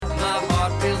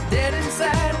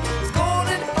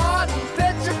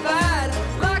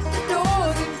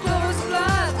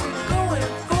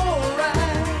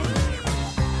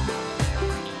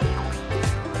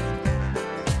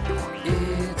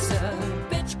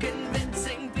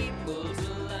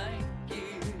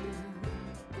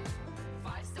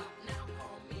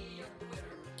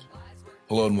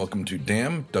Hello and welcome to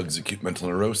Damn, Doug's Acute Mental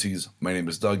Neuroses. My name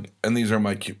is Doug, and these are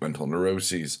my acute mental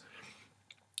neuroses.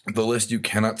 The list you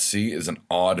cannot see is an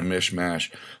odd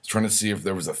mishmash. I was trying to see if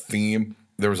there was a theme.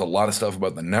 There was a lot of stuff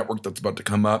about the network that's about to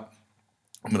come up.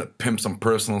 I'm going to pimp some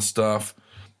personal stuff.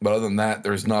 But other than that,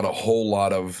 there's not a whole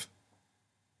lot of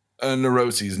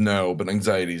neuroses, no, but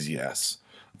anxieties, yes.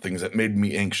 Things that made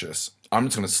me anxious. I'm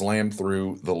just going to slam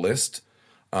through the list,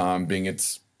 being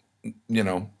it's,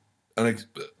 a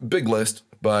big list,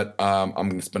 but I'm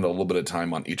going to spend a little bit of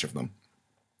time on each of them.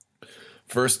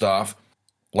 First off,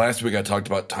 last week I talked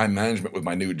about time management with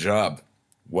my new job.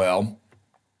 Well,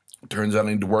 turns out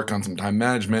I need to work on some time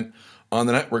management on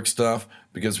the network stuff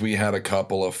because we had a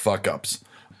couple of fuck-ups.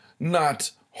 Not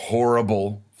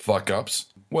horrible fuck-ups.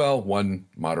 Well, one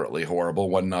moderately horrible,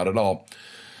 one not at all.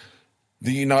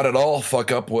 The not at all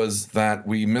fuck-up was that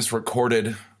we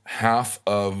misrecorded half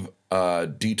of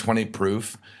D20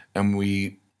 proof, and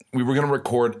we were going to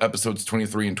record episodes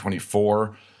 23 and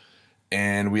 24,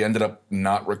 and we ended up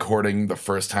not recording the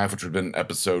first half, which would have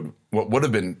been what would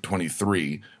have been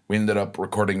 23. We ended up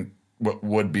recording what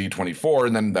would be 24,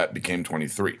 and then that became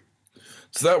 23.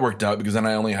 So that worked out because then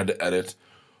I only had to edit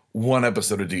one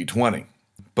episode of D20.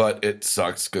 But it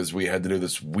sucks because we had to do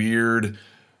this weird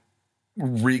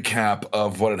recap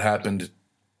of what had happened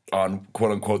on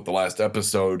quote-unquote the last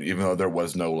episode, even though there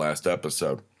was no last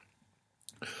episode.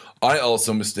 I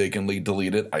also mistakenly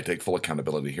deleted, I take full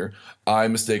accountability here, I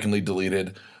mistakenly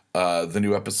deleted the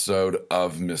new episode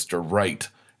of Mr. Right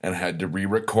and had to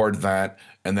re-record that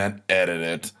and then edit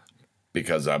it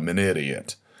because I'm an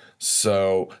idiot.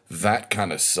 So that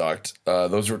kind of sucked.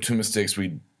 Those were two mistakes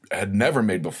we had never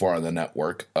made before on the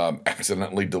network,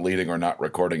 accidentally deleting or not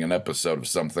recording an episode of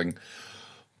something.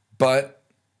 But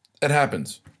it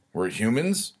happens. We're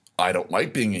humans. I don't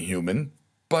like being a human.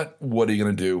 But what are you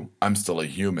going to do? I'm still a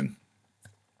human.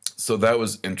 So that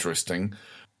was interesting.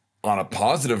 On a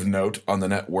positive note on the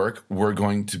network, we're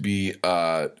going to be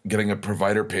getting a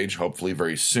provider page, hopefully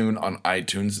very soon, on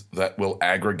iTunes that will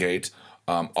aggregate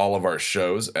all of our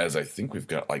shows, as I think we've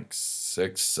got like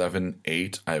 6, 7,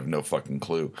 8. I have no fucking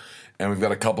clue. And we've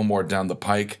got a couple more down the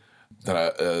pike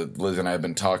that Liz and I have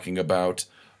been talking about.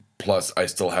 Plus, I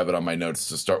still have it on my notes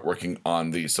to start working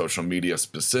on the social media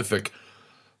specific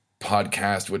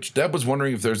podcast, which Deb was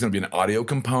wondering if there's going to be an audio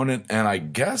component, and I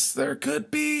guess there could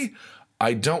be.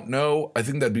 I don't know. I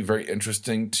think that'd be very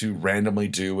interesting to randomly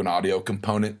do an audio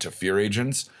component to Fear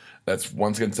Agents. That's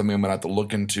once again something I'm going to have to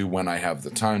look into when I have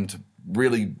the time to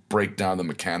really break down the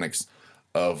mechanics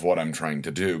of what I'm trying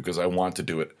to do, because I want to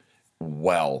do it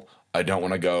well. I don't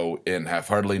want to go in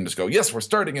half-heartedly and just go, yes, we're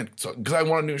starting it because I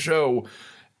want a new show.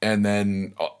 And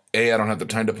then A, I don't have the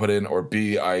time to put in, or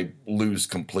B, I lose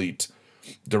complete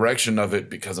direction of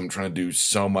it because I'm trying to do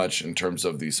so much in terms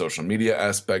of the social media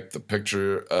aspect, the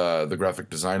picture, the graphic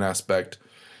design aspect,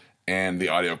 and the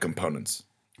audio components.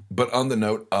 But on the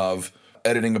note of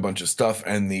editing a bunch of stuff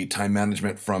and the time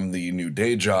management from the new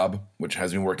day job, which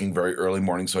has me working very early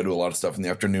morning, so I do a lot of stuff in the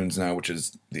afternoons now, which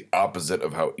is the opposite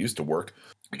of how it used to work.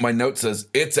 My note says,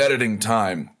 it's editing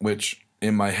time, which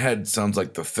in my head sounds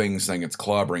like the Thing saying it's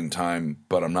clobbering time,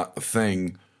 but I'm not the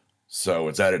Thing, so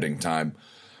it's editing time.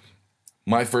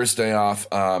 My first day off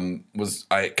was,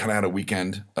 I kind of had a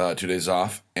weekend, 2 days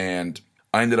off, and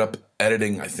I ended up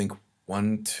editing, I think,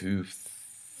 1, 2,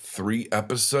 3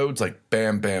 episodes, like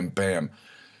bam, bam, bam.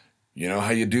 You know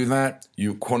how you do that?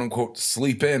 You quote-unquote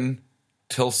sleep in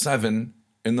till 7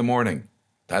 in the morning.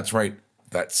 That's right,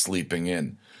 that's sleeping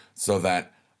in. So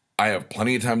that I have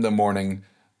plenty of time in the morning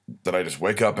that I just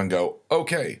wake up and go,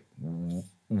 okay,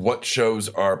 what shows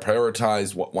are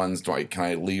prioritized? What ones can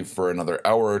I leave for another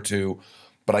hour or two?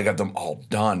 But I got them all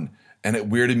done. And it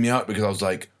weirded me out because I was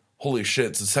like, holy shit,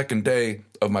 it's the second day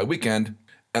of my weekend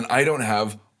and I don't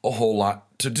have a whole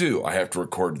lot to do. I have to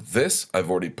record this.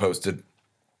 I've already posted,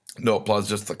 no applause,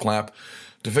 just the clap,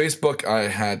 to Facebook. I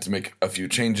had to make a few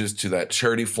changes to that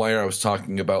charity flyer I was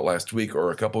talking about last week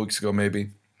or a couple weeks ago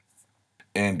maybe,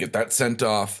 and get that sent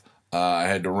off. I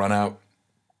had to run out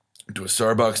to a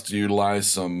Starbucks to utilize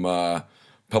some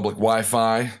public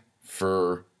Wi-Fi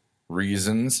for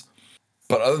reasons.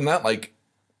 But other than that, like,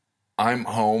 I'm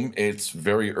home. It's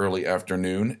very early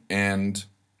afternoon, and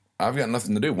I've got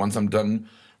nothing to do. Once I'm done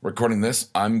recording this,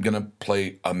 I'm going to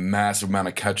play a massive amount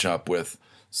of catch-up with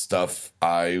stuff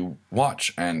I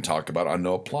watch and talk about on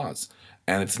No Applause.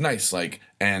 And it's nice. Like,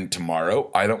 and tomorrow,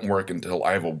 I don't work until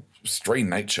I have a straight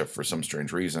night shift for some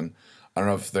strange reason. I don't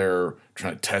know if they're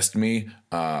trying to test me,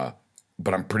 but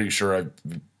I'm pretty sure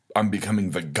I'm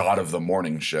becoming the god of the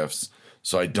morning shifts.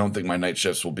 So I don't think my night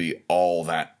shifts will be all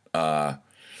that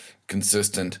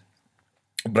consistent.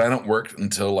 but I don't work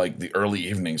until like the early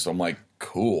evening. So I'm like,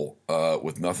 cool,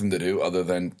 with nothing to do other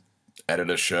than edit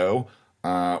a show,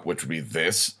 which would be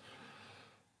this.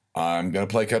 I'm going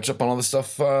to play catch up on all the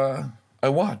stuff I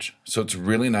watch. So it's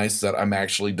really nice that I'm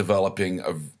actually developing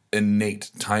a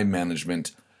innate time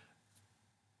management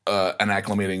and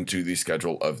acclimating to the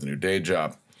schedule of the new day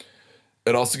job.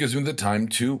 It also gives me the time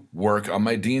to work on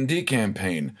my D&D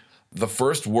campaign. The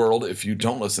first world, if you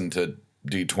don't listen to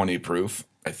D20 Proof,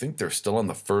 I think they're still on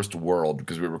the first world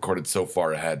because we recorded so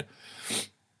far ahead,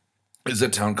 is a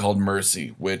town called Mercy,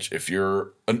 which if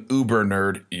you're an uber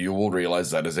nerd, you will realize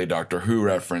that is a Doctor Who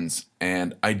reference.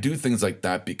 And I do things like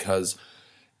that because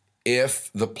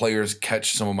if the players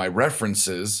catch some of my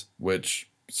references, which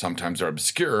sometimes are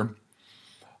obscure,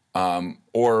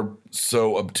 or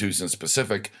so obtuse and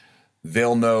specific,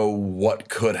 they'll know what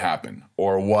could happen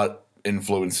or what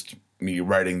influenced me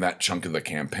writing that chunk of the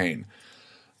campaign.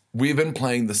 We've been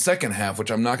playing the second half,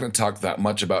 which I'm not going to talk that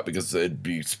much about because it'd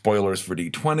be spoilers for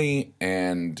D20,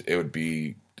 and it would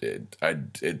be it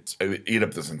would eat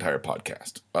up this entire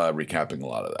podcast, recapping a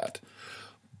lot of that.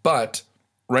 But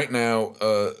right now,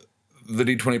 the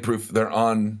D20 Proof, they're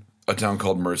on a town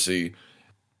called Mercy.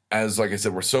 As like I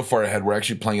said, we're so far ahead. We're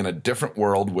actually playing in a different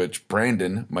world, which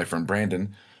Brandon, my friend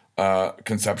Brandon,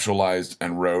 conceptualized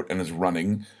and wrote and is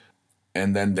running.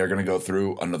 And then they're going to go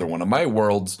through another one of my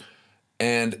worlds.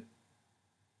 And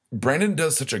Brandon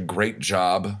does such a great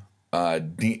job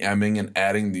DMing and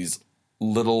adding these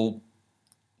little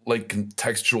like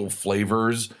contextual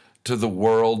flavors to the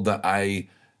world that I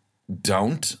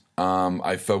don't.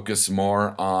 I focus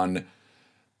more on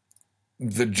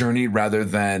the journey rather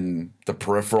than the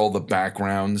peripheral, the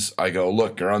backgrounds. I go,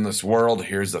 look, you're on this world.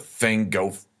 Here's the thing.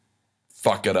 Go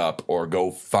fuck it up, or go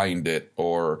find it,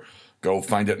 or go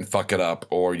find it and fuck it up,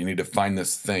 or you need to find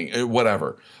this thing,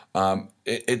 whatever.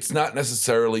 It's not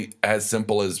necessarily as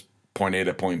simple as point A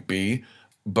to point B,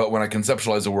 but when I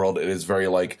conceptualize a world, it is very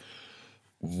like,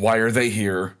 why are they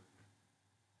here?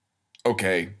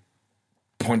 Okay,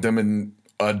 point them in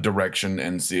a direction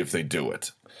and see if they do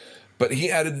it. But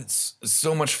he added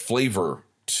so much flavor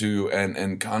to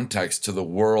and context to the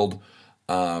world,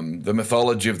 the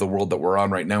mythology of the world that we're on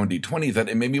right now in D20, that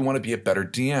it made me want to be a better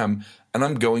DM. And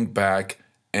I'm going back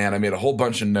and I made a whole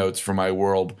bunch of notes for my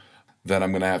world that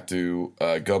I'm going to have to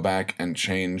go back and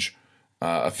change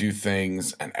a few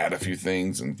things and add a few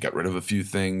things and get rid of a few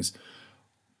things.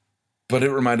 But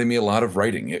it reminded me a lot of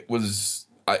writing. It was,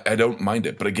 I don't mind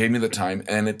it, but it gave me the time,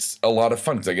 and it's a lot of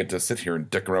fun because I get to sit here and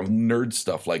dick around with nerd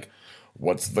stuff like,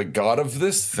 what's the god of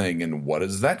this thing and what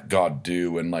does that god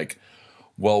do? And like,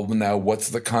 well, now what's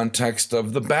the context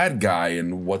of the bad guy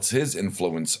and what's his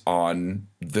influence on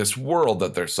this world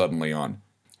that they're suddenly on?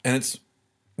 And it's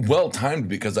well timed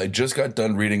because I just got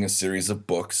done reading a series of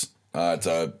books. It's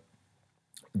a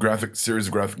series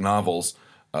of graphic novels.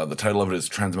 The title of it is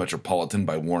Transmetropolitan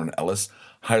by Warren Ellis.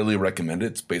 Highly recommend it.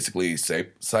 It's basically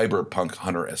cyberpunk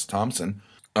Hunter S. Thompson.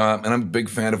 And I'm a big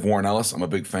fan of Warren Ellis. I'm a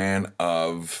big fan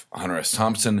of Hunter S.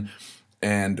 Thompson.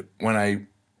 And when I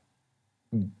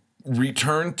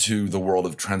return to the world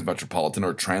of Transmetropolitan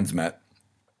or Transmet,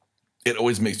 it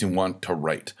always makes me want to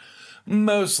write.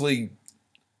 Mostly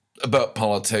about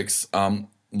politics,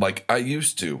 like I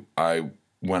used to.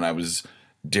 When I was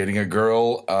dating a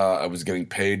girl, I was getting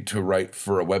paid to write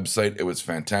for a website. It was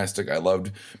fantastic. I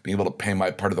loved being able to pay my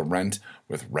part of the rent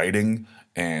with writing,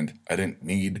 and I didn't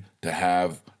need to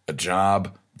have a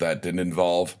job that didn't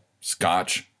involve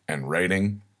scotch and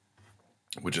writing,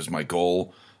 which is my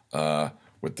goal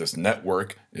with this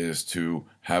network, is to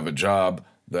have a job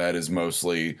that is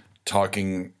mostly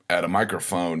talking at a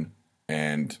microphone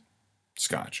and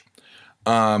scotch.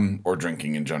 Or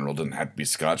drinking in general. Didn't have to be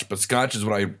scotch, but scotch is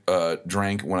what I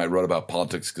drank when I wrote about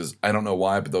politics, because I don't know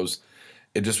why, but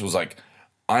it just was like,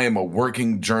 I am a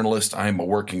working journalist, I am a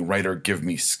working writer, give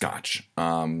me scotch.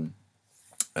 And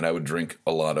I would drink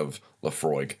a lot of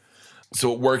Lafroig.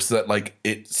 So it works that like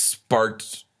it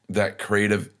sparked that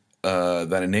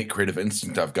that innate creative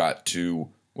instinct I've got to,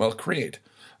 well, create,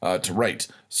 to write.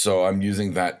 So I'm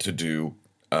using that to do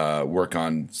work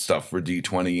on stuff for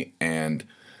D20 and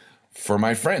for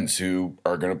my friends who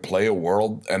are going to play a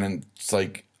world. And it's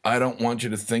like, I don't want you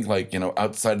to think like,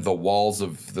 outside the walls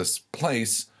of this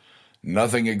place,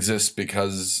 nothing exists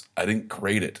because I didn't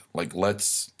create it. Like,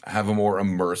 let's have a more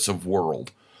immersive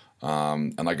world.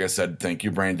 And like I said, thank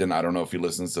you, Brandon. I don't know if he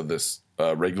listens to this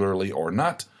regularly or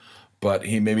not, but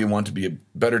he made me want to be a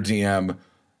better DM,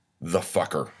 the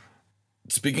fucker.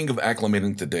 Speaking of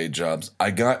acclimating to day jobs,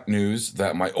 I got news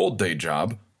that my old day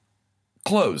job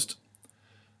closed.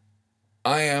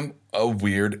 I am a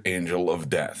weird angel of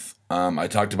death. I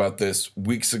talked about this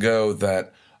weeks ago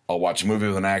that I'll watch a movie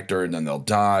with an actor and then they'll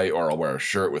die, or I'll wear a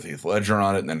shirt with Heath Ledger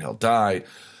on it and then he'll die.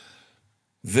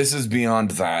 This is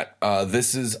beyond that. I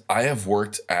have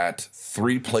worked at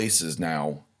 3 places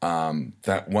now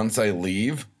that once I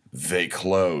leave, they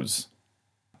close.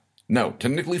 No,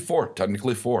 technically 4.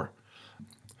 Technically 4.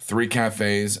 3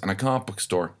 cafes and a comic book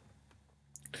store.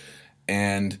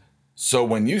 And so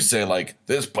when you say, like,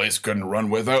 this place couldn't run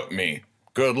without me,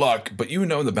 good luck. But you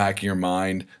know in the back of your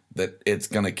mind that it's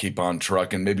going to keep on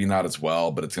trucking. Maybe not as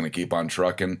well, but it's going to keep on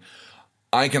trucking.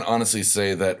 I can honestly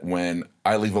say that when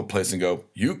I leave a place and go,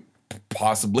 you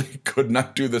possibly could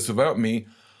not do this without me,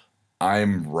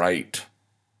 I'm right.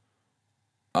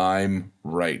 I'm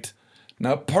right.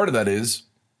 Now, part of that is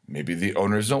maybe the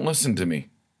owners don't listen to me.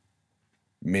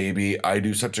 Maybe I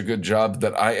do such a good job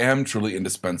that I am truly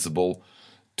indispensable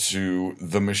to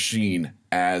the machine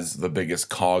as the biggest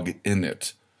cog in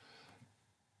it.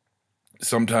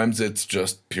 Sometimes it's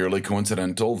just purely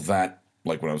coincidental that,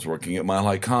 like when I was working at Mile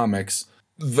High Comics,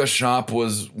 the shop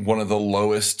was one of the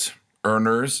lowest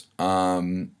earners,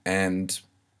 and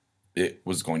it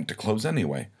was going to close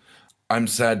anyway. I'm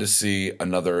sad to see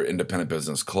another independent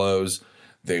business close.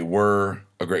 They were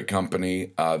a great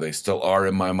company. They still are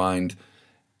in my mind.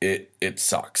 It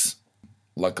sucks.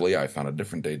 Luckily, I found a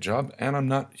different day job, and I'm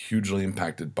not hugely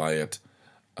impacted by it,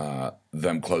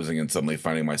 them closing and suddenly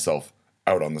finding myself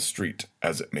out on the street,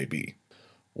 as it may be.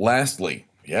 Lastly,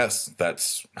 yes,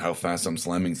 that's how fast I'm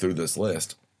slamming through this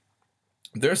list.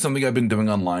 There's something I've been doing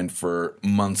online for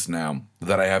months now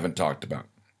that I haven't talked about.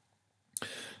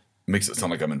 Makes it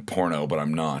sound like I'm in porno, but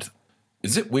I'm not.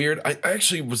 Is it weird? I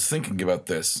actually was thinking about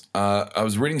this. I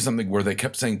was reading something where they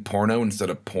kept saying porno instead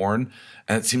of porn,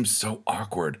 and it seems so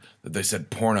awkward that they said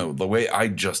porno the way I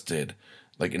just did.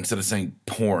 Like, instead of saying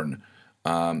porn.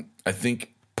 I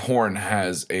think porn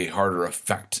has a harder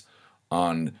effect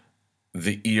on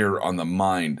the ear, on the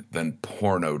mind, than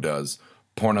porno does.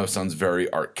 Porno sounds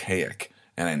very archaic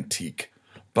and antique.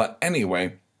 But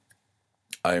anyway,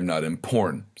 I am not in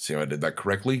porn. See how I did that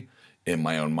correctly in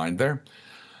my own mind there?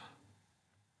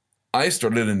 I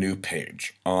started a new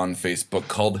page on Facebook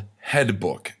called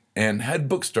Headbook. And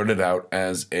Headbook started out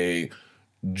as a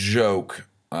joke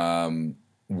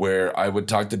where I would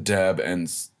talk to Deb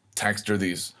and text her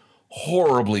these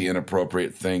horribly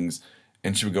inappropriate things.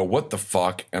 And she would go, "What the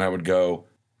fuck?" And I would go,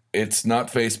 "It's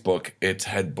not Facebook, it's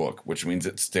Headbook," which means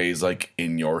it stays like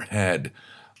in your head.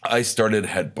 I started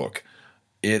Headbook.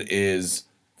 It is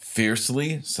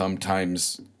fiercely,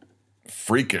 sometimes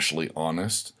freakishly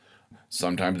honest.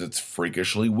 Sometimes it's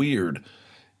freakishly weird.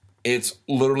 It's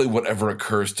literally whatever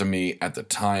occurs to me at the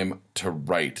time to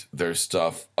write. There's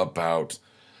stuff about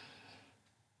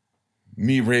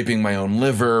me raping my own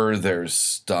liver. There's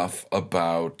stuff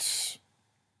about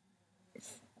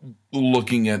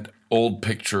looking at old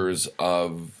pictures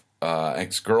of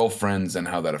ex-girlfriends and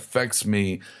how that affects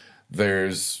me.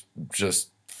 There's just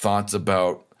thoughts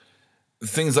about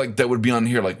things like that would be on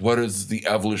here. Like, what is the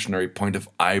evolutionary point of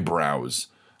eyebrows?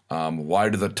 Why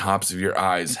do the tops of your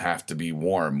eyes have to be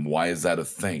warm? Why is that a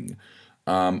thing?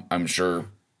 I'm sure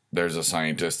there's a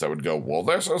scientist that would go, "Well,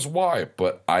 this is why,"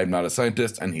 but I'm not a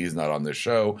scientist and he's not on this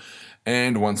show.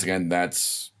 And once again,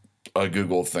 that's a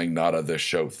Google thing, not a this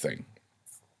show thing.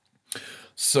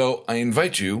 So I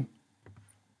invite you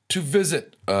to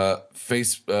visit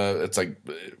it's like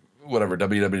whatever,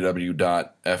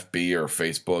 www.fb or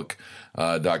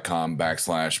facebook.com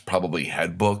 / probably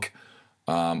Headbook.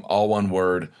 All one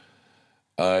word.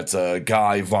 It's a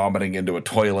guy vomiting into a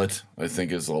toilet, I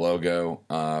think is the logo,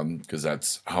 because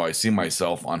that's how I see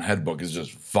myself on Headbook, is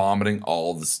just vomiting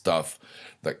all the stuff,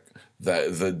 that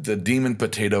the demon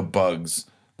potato bugs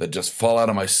that just fall out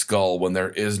of my skull when there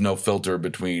is no filter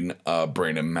between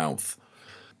brain and mouth.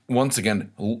 Once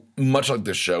again, much like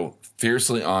this show,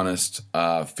 fiercely honest,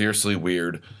 fiercely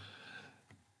weird.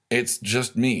 It's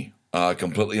just me,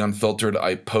 completely unfiltered.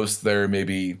 I post there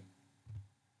maybe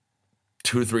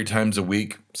 2 or 3 times a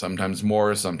week, sometimes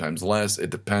more, sometimes less.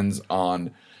 It depends on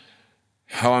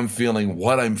how I'm feeling,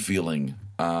 what I'm feeling.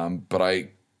 But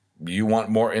you want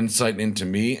more insight into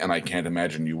me, and I can't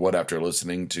imagine you would after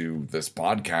listening to this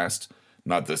podcast,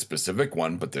 not this specific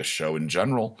one, but this show in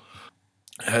general.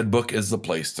 Headbook is the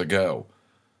place to go.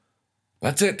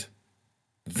 That's it.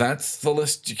 That's the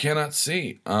list you cannot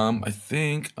see. I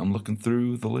think I'm looking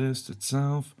through the list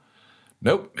itself.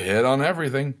 Nope, hit on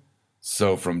everything.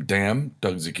 So from Damn,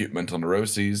 Doug's Acute Mental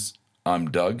Neuroses, I'm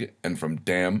Doug, and from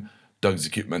Damn, Doug's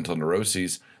Acute Mental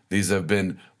Neuroses, these have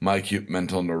been my acute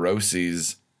mental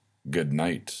neuroses. Good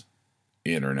night,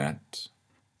 Internet.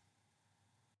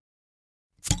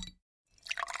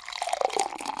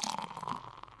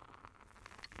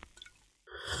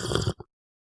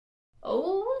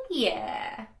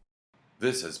 Yeah.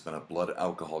 This has been a Blood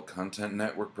Alcohol Content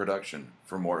Network production.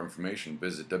 For more information,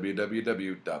 visit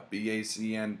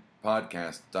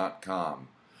www.bacnpodcast.com.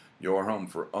 Your home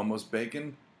for Almost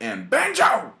Bacon and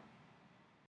Banjo!